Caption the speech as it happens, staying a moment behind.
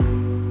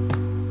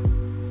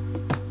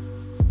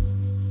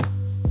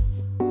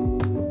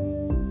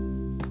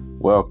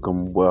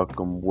Welcome,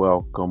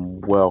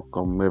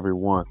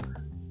 everyone.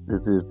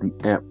 This is the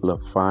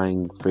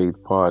Amplifying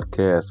Faith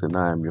Podcast, and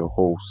I am your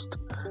host,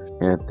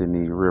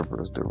 Anthony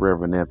Rivers, the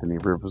Reverend Anthony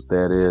Rivers.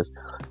 That is,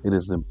 it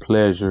is a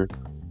pleasure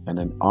and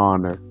an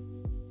honor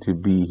to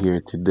be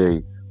here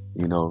today.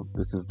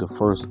 This is the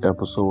first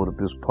episode of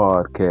this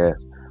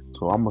podcast,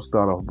 so I'm gonna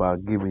start off by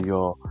giving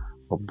y'all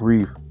a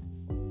brief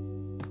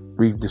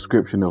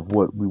description of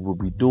what we will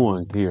be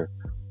doing here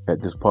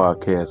at this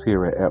podcast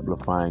here at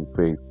Amplifying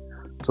Faith.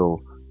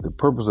 So the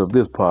purpose of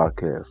this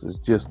podcast is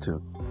just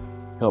to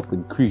help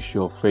increase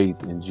your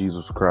faith in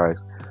Jesus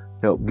Christ,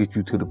 help get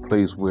you to the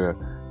place where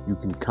you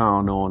can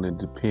count on and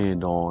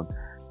depend on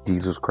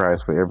Jesus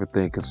Christ for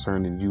everything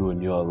concerning you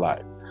and your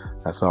life.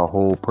 That's our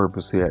whole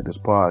purpose here at this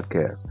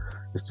podcast.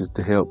 It's just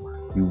to help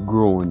you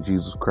grow in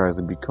Jesus Christ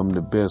and become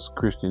the best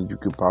Christian you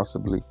could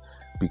possibly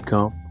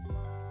become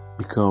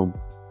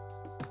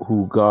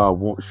who God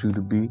wants you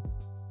to be,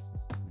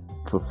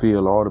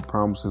 fulfill all the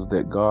promises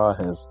that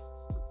God has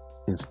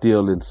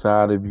instilled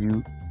inside of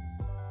you,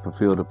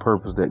 fulfill the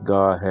purpose that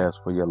God has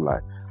for your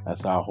life.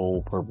 That's our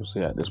whole purpose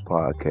here at this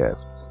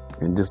podcast.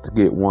 And just to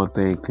get one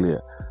thing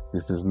clear,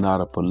 this is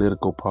not a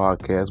political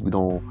podcast. We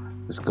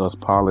don't discuss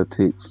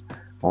politics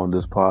on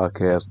this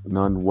podcast,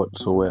 none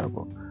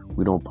whatsoever.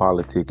 We don't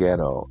politic at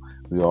all.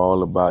 We're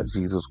all about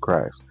Jesus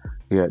Christ.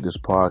 Here at this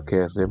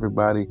podcast,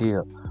 everybody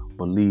here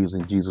believes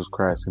in Jesus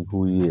Christ and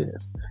who he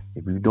is.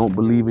 If you don't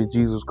believe in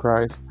Jesus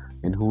Christ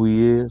and who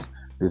he is,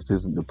 this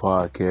isn't the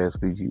podcast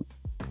for you.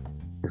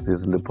 This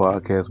isn't the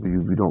podcast for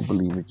you if you don't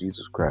believe in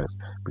Jesus Christ,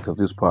 because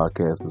this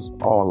podcast is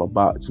all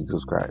about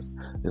Jesus Christ.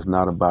 It's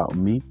not about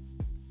me.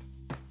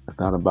 It's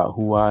not about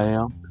who I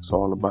am. It's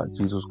all about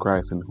Jesus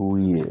Christ and who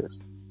he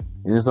is.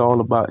 And it's all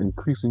about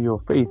increasing your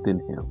faith in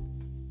him.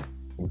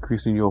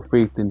 Increasing your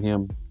faith in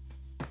him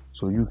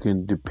so you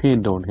can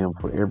depend on him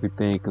for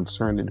everything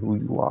concerning who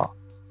you are.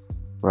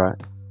 Right?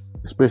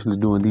 Especially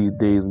during these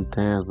days and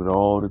times with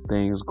all the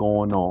things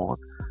going on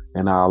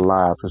in our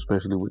lives,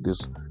 especially with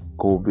this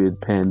COVID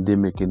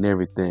pandemic and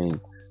everything.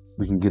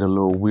 We can get a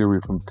little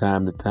weary from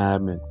time to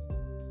time, and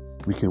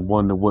we can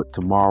wonder what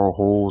tomorrow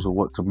holds or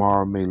what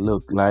tomorrow may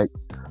look like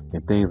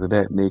and things of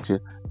that nature.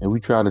 And we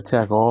try to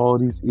tackle all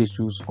these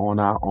issues on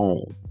our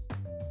own,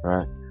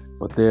 right?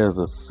 But there's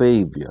a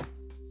Savior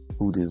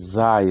who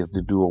desires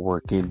to do a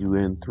work in you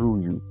and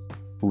through you,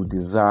 who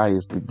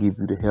desires to give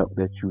you the help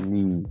that you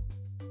need,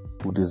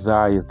 who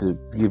desires to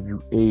give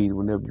you aid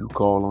whenever you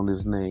call on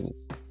his name.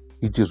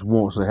 He just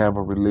wants to have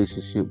a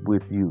relationship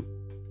with you.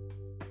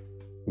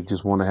 He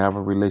just wants to have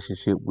a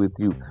relationship with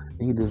you.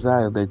 And he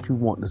desires that you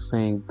want the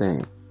same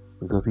thing,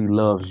 because he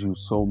loves you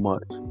so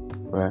much,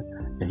 right?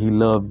 And he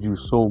loved you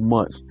so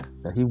much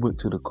that he went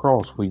to the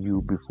cross for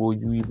you before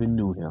you even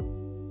knew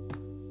him,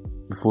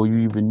 before you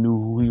even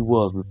knew who he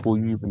was, before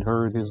you even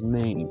heard his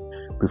name,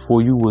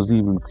 before you was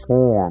even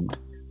formed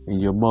in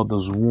your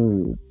mother's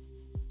womb.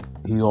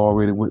 He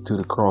already went to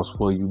the cross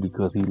for you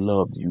because he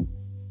loved you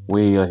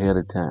way ahead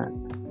of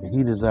time. And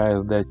he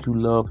desires that you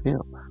love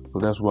him. So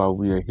that's why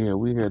we are here.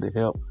 We're here to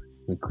help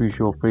increase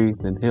your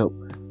faith and help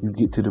you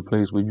get to the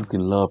place where you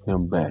can love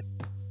him back.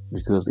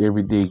 Because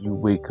every day you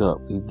wake up,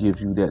 he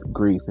gives you that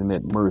grace and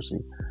that mercy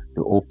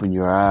to open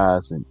your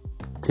eyes and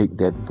take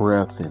that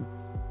breath and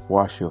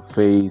wash your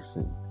face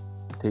and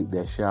take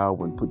that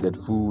shower and put that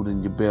food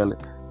in your belly.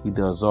 He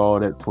does all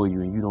that for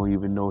you and you don't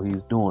even know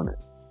he's doing it,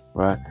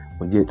 right?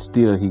 But yet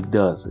still he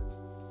does it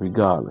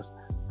regardless,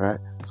 right?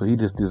 So he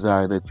just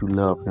desires that you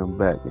love him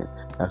back. And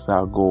that's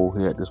our goal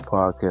here at this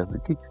podcast, to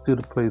get you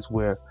to the place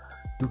where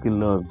you can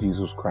love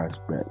Jesus Christ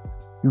back.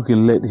 You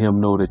can let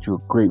him know that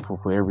you're grateful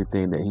for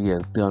everything that he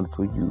has done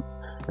for you,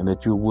 and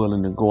that you're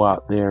willing to go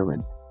out there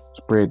and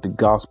spread the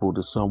gospel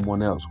to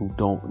someone else who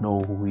don't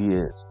know who he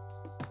is.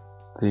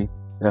 See,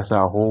 that's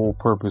our whole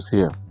purpose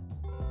here.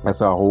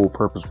 That's our whole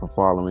purpose for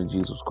following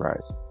Jesus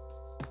Christ.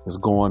 It's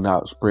going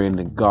out, spreading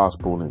the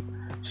gospel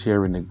and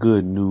sharing the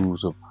good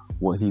news of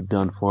what he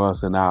done for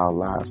us in our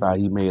lives, how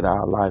he made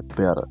our life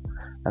better.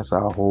 That's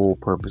our whole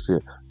purpose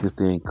here, is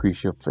to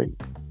increase your faith.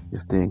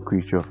 It's to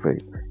increase your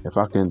faith. If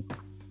I can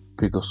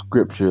pick a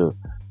scripture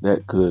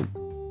that could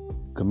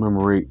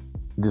commemorate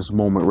this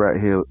moment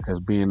right here as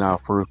being our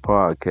first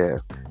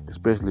podcast,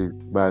 especially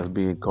by it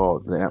being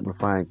called the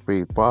Amplifying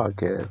Faith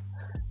Podcast,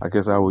 I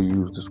guess I will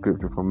use the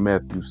scripture from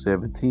Matthew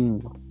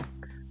 17,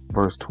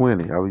 verse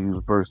 20. I will use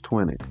verse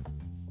 20,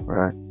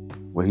 right?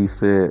 Where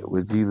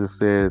Jesus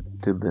said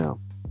to them,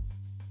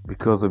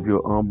 because of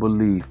your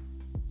unbelief,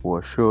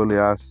 for surely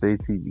I say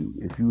to you,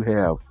 if you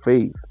have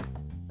faith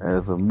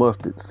as a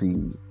mustard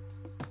seed,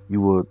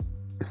 you will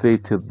say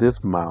to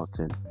this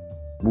mountain,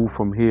 move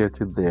from here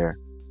to there,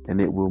 and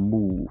it will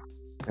move,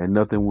 and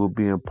nothing will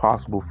be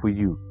impossible for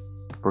you.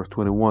 Verse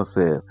 21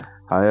 says,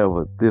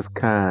 however, this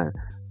kind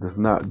does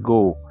not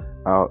go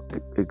out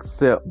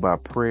except by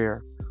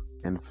prayer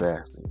and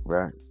fasting,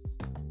 right?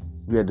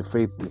 You had the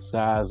faith the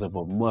size of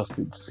a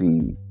mustard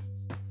seed.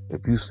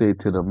 If you say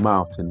to the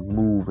mountain,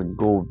 move and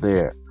go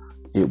there,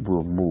 it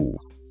will move.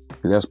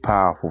 That's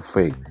powerful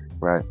faith,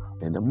 right?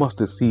 And the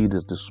mustard seed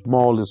is the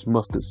smallest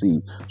mustard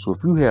seed. So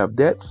if you have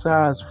that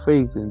size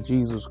faith in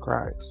Jesus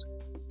Christ,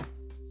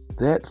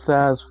 that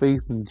size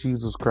faith in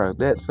Jesus Christ,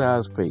 that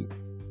size faith,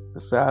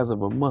 the size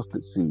of a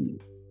mustard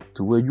seed,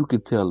 to where you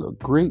can tell a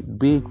great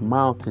big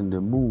mountain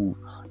to move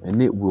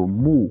and it will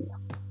move.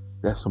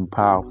 That's some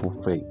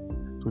powerful faith.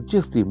 So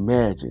just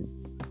imagine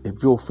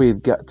if your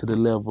faith got to the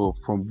level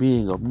from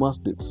being a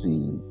mustard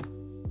seed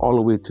all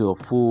the way to a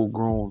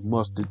full-grown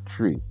mustard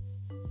tree,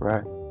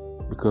 right?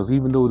 Because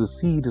even though the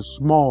seed is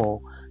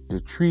small,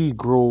 the tree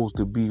grows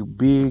to be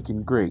big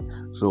and great.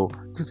 So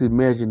just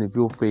imagine if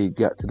your faith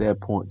got to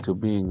that point to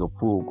being a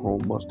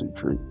full-grown mustard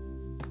tree.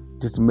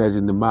 Just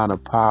imagine the amount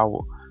of power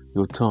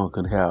your tongue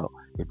could have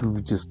if you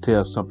would just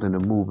tell something to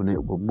move and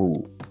it will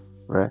move,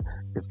 right?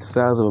 If the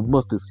size of a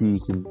mustard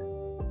seed can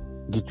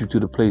get you to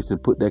the place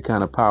and put that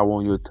kind of power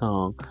on your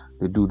tongue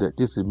to do that,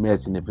 just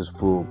imagine if it's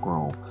full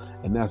grown.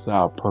 And that's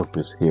our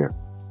purpose here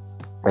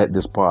at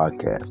this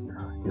podcast,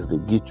 is to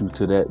get you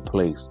to that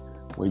place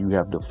where you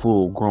have the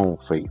full grown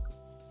faith.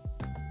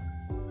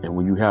 And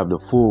when you have the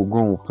full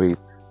grown faith,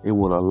 it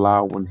will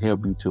allow and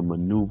help you to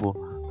maneuver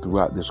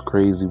throughout this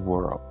crazy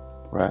world,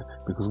 right?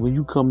 Because when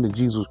you come to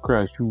Jesus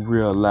Christ, you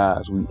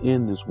realize we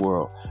in this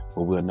world,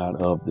 but we're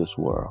not of this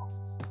world,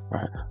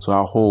 right? So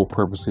our whole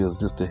purpose is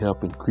just to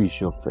help increase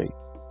your faith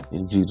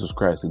in Jesus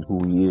Christ and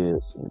who he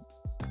is, and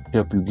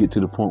help you get to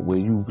the point where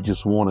you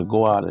just want to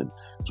go out and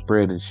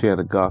spread and share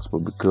the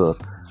gospel.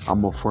 Because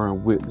I'm a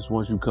firm witness,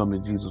 once you come to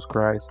Jesus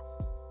Christ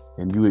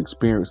and you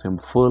experience him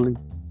fully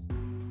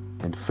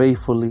and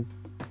faithfully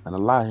and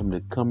allow him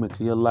to come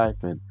into your life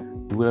and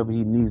do whatever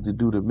he needs to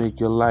do to make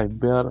your life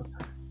better,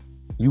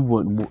 you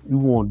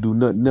won't do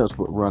nothing else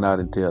but run out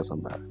and tell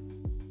somebody,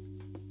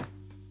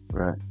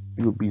 right?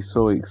 You'll be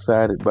so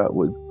excited about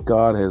what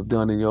God has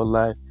done in your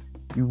life.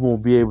 You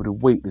won't be able to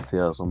wait to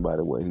tell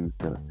somebody what he's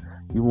done.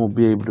 You won't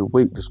be able to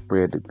wait to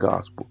spread the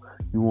gospel.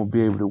 You won't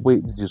be able to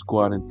wait to just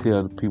go out and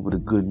tell the people the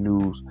good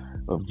news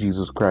of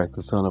Jesus Christ,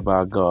 the Son of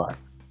our God,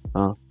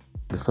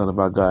 the Son of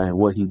our God, and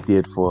what he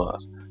did for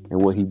us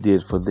and what he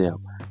did for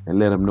them, and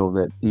let them know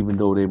that even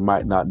though they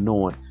might not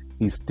know it,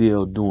 he's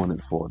still doing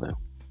it for them.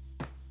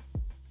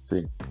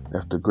 See,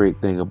 that's the great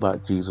thing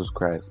about Jesus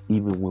Christ.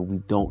 Even when we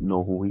don't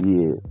know who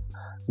he is,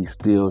 he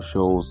still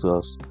shows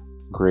us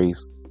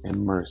grace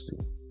and mercy.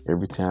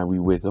 Every time we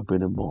wake up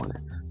in the morning,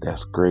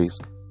 that's grace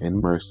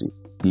and mercy,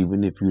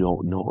 even if you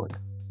don't know it.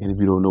 And if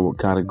you don't know what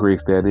kind of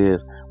grace that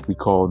is, we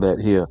call that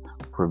here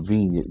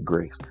prevenient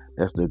grace.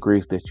 That's the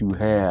grace that you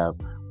have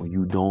when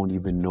you don't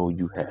even know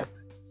you have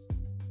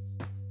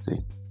it. See,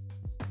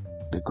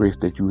 the grace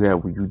that you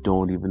have when you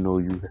don't even know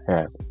you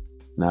have it.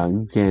 Now,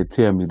 you can't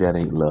tell me that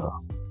ain't love.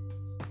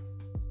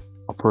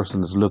 A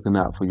person is looking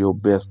out for your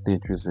best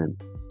interests and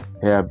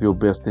have your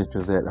best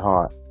interests at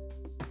heart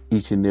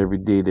each and every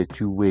day that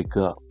you wake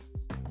up,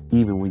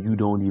 even when you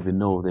don't even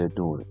know they're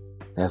doing it.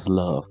 That's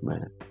love,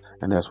 man.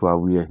 And that's why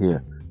we are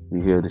here.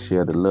 We're here to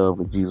share the love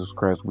of Jesus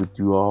Christ with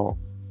you all,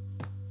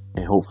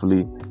 and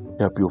hopefully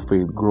help your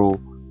faith grow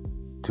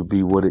to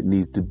be what it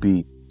needs to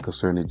be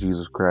concerning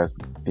Jesus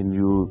Christ and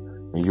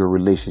you and your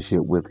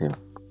relationship with him.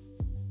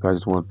 I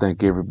just want to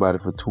thank everybody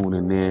for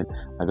tuning in.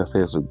 Like I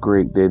said, it's a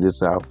great day. This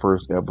is our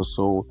first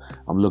episode.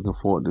 I'm looking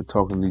forward to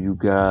talking to you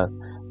guys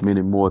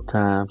many more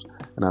times.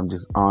 And I'm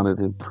just honored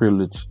and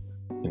privileged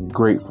and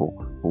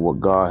grateful for what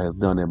God has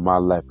done in my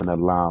life and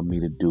allowing me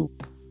to do,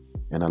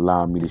 and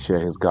allowing me to share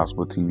his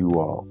gospel to you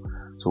all.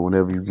 So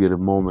whenever you get a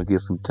moment,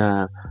 get some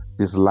time,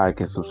 just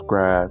like and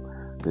subscribe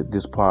to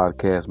this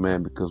podcast,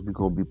 man, because we're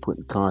going to be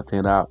putting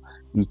content out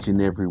each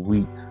and every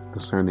week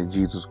concerning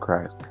Jesus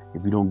Christ.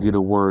 If you don't get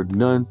a word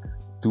none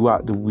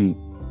throughout the week,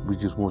 we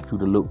just want you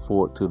to look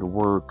forward to the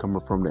word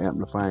coming from the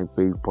Amplifying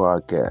Faith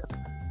podcast,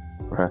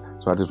 right?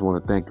 So I just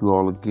want to thank you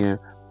all again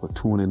for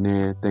tuning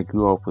in. Thank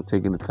you all for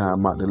taking the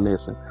time out to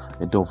listen.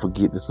 And don't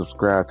forget to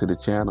subscribe to the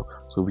channel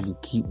so we can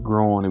keep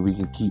growing, and we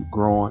can keep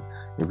growing,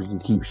 and we can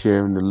keep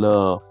sharing the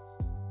love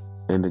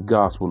and the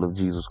gospel of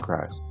Jesus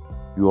Christ.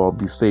 You all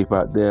be safe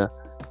out there.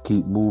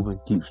 Keep moving,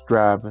 keep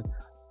striving,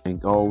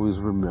 and always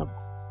remember,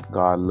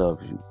 God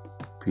loves you.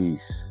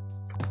 Peace.